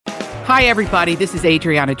Hi, everybody. This is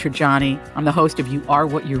Adriana Trajani. I'm the host of You Are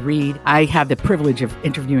What You Read. I have the privilege of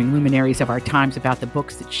interviewing luminaries of our times about the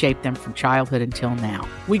books that shaped them from childhood until now.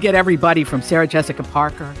 We get everybody from Sarah Jessica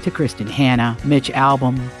Parker to Kristen Hanna, Mitch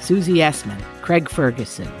Albom, Susie Essman, Craig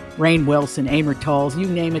Ferguson, Rainn Wilson, Amor Tolls, you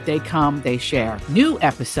name it, they come, they share. New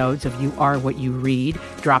episodes of You Are What You Read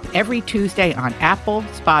drop every Tuesday on Apple,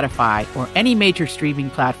 Spotify, or any major streaming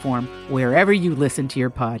platform wherever you listen to your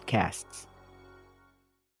podcasts.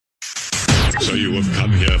 So you have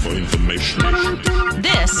come here for information.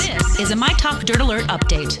 This is a My Talk Dirt Alert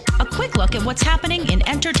update. A quick look at what's happening in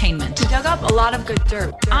entertainment. We dug up a lot of good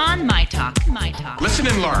dirt. On My Talk. Listen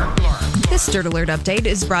and learn. This Dirt Alert update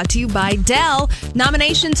is brought to you by Dell.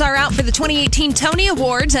 Nominations are out for the 2018 Tony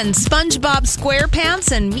Awards, and SpongeBob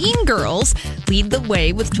SquarePants and Mean Girls lead the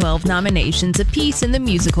way with 12 nominations apiece in the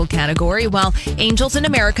musical category, while Angels in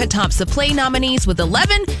America tops the play nominees with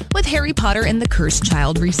 11, with Harry Potter and the Cursed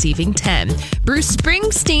Child receiving 10. Bruce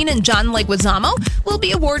Springsteen and John Leguizamo will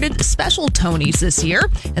be awarded special Tonys this year,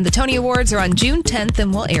 and the Tony Awards are on June 10th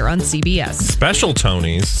and will air on CBS. Special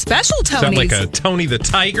Tonys? Special Tonys. Is that like a Tony the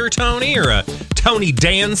Tiger Tony or a Tony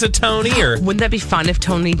Danza Tony? Or wouldn't that be fun if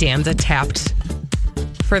Tony Danza tapped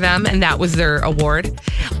for them and that was their award?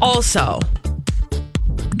 Also,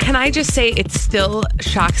 can I just say it still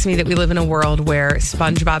shocks me that we live in a world where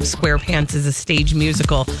SpongeBob SquarePants is a stage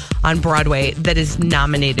musical on Broadway that is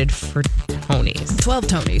nominated for Tonys. 12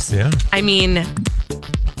 Tonys. Yeah. I mean,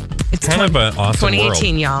 it's kind of an awesome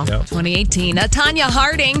 2018, world. y'all. Yep. 2018. Tonya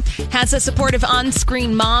Harding has a supportive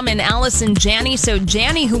on-screen mom in Allison Janney. So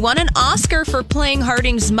Janney, who won an Oscar for playing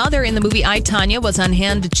Harding's mother in the movie I, Tonya, was on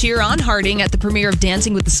hand to cheer on Harding at the premiere of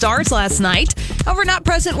Dancing with the Stars last night. However, not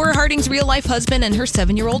present were Harding's real-life husband and her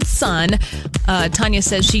 7-year-old son. Tonya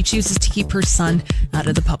says she chooses to keep her son out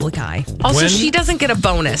of the public eye. Also, she doesn't get a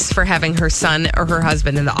bonus for having her son or her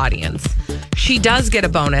husband in the audience. She does get a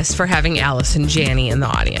bonus for having Allison Janney in the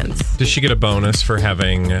audience. Does she get a bonus for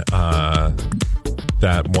having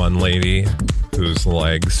that one lady whose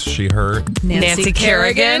legs she hurt? Nancy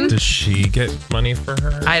Kerrigan. Does she get money for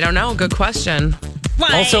her? I don't know. Good question. Why?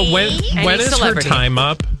 Also, when is celebrity. her time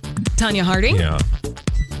up? Tonya Harding? Yeah.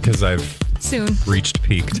 Because I've Soon. reached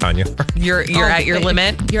peak Tonya Harding. You're at your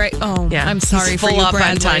limit. You're right. Oh, yeah. I'm sorry He's for full you, up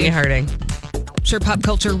Bradley. on Tonya Harding. Sure, pop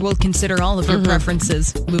culture will consider all of your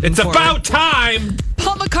preferences moving It's forward. about time!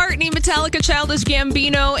 Paul McCartney, Metallica, Childish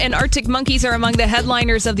Gambino, and Arctic Monkeys are among the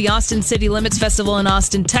headliners of the Austin City Limits Festival in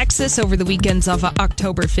Austin, Texas, over the weekends of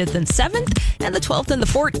October 5th and 7th, and the 12th and the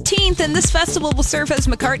 14th. And this festival will serve as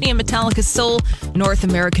McCartney and Metallica's sole North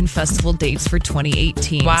American festival dates for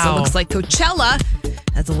 2018. Wow. So it looks like Coachella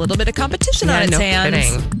has a little bit of competition on its hands.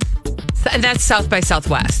 Kidding. And that's South by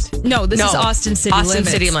Southwest. No, this is Austin City Limits. Austin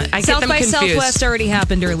City Limits. I get South them by confused. Southwest already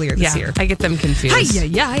happened earlier this year. I get them confused. I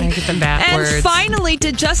get them backwards. And finally,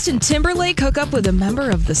 did Justin Timberlake hook up with a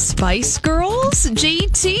member of the Spice Girls?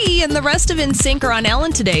 JT and the rest of NSYNC are on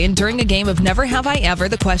Ellen today, and during a game of Never Have I Ever,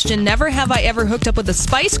 the question, never have I ever hooked up with a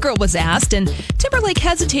Spice Girl, was asked, and Timberlake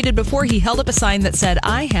hesitated before he held up a sign that said,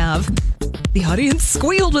 I have. The audience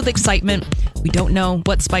squealed with excitement. We don't know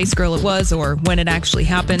what Spice Girl it was or when it actually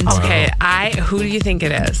happened. Okay, who do you think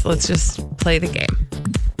it is? Let's just play the game.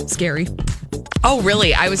 Scary. Oh,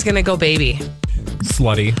 really? I was going to go Baby.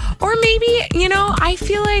 Slutty. Or maybe, I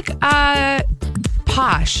feel like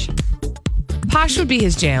Posh. Posh would be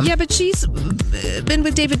his jam. Yeah, but she's been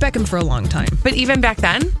with David Beckham for a long time. But even back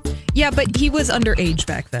then? Yeah, but he was underage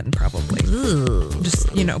back then, probably. Ooh. Just,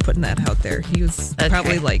 putting that out there. He was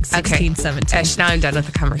probably like 16, 17. Now I'm done with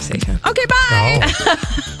the conversation. Okay, bye.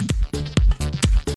 Oh.